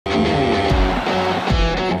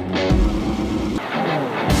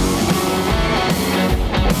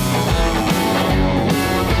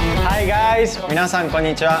Minasan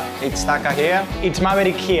konnichiwa, it's Taka here. It's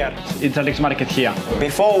Maverick here. It's Alex Marquez here.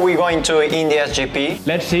 Before we go into India's GP,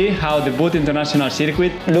 let's see how the Buddh International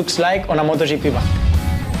Circuit looks like on a MotoGP bike.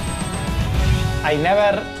 I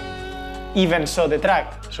never even saw the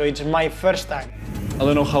track, so it's my first time. I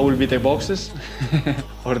don't know how will be the boxes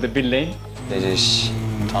or the pit lane. This is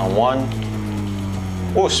turn 1.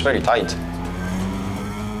 Oh, it's very tight.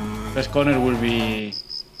 First corner will be...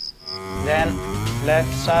 Then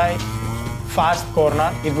left side, fast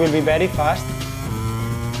corner. It will be very fast.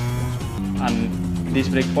 And this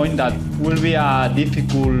break point that will be a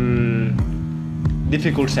difficult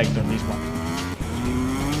sector, this one.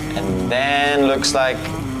 And then looks like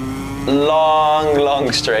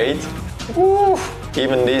long straight. Woo!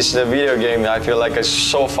 Even this video game, I feel like it's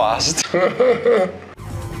so fast.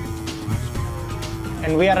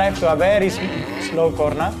 And we arrived to a very slow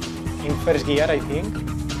corner in first gear, I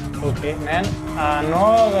think. Okay, then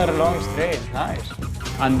another long straight, nice.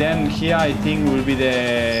 And then here I think will be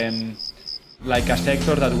the like a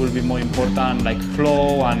sector that will be more important, like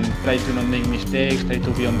flow and try to not make mistakes, try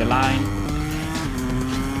to be on the line.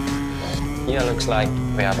 Here looks like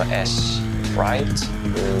we have a S, right,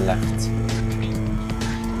 left,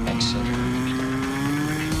 exit.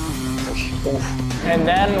 Oof. And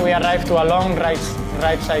then we arrived to a long right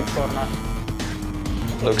side corner.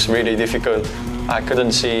 Looks really difficult. I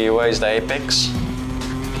couldn't see where's the apex.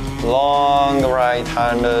 Long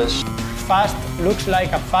right-handers. Fast, looks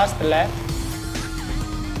like a fast left.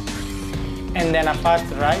 And then a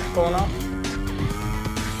fast right corner.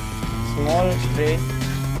 Small straight.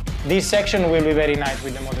 This section will be very nice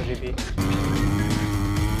with the MotoGP.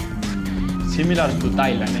 Similar to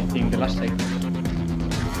Thailand, I think, the last sector.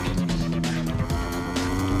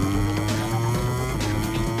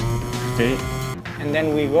 Okay. And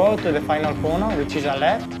then we go to the final corner, which is a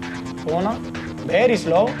left corner. Very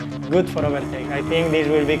slow, good for overtake. I think this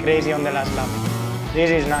will be crazy on the last lap.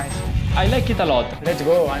 This is nice. I like it a lot. Let's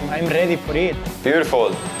go, I'm ready for it.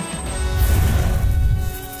 Beautiful.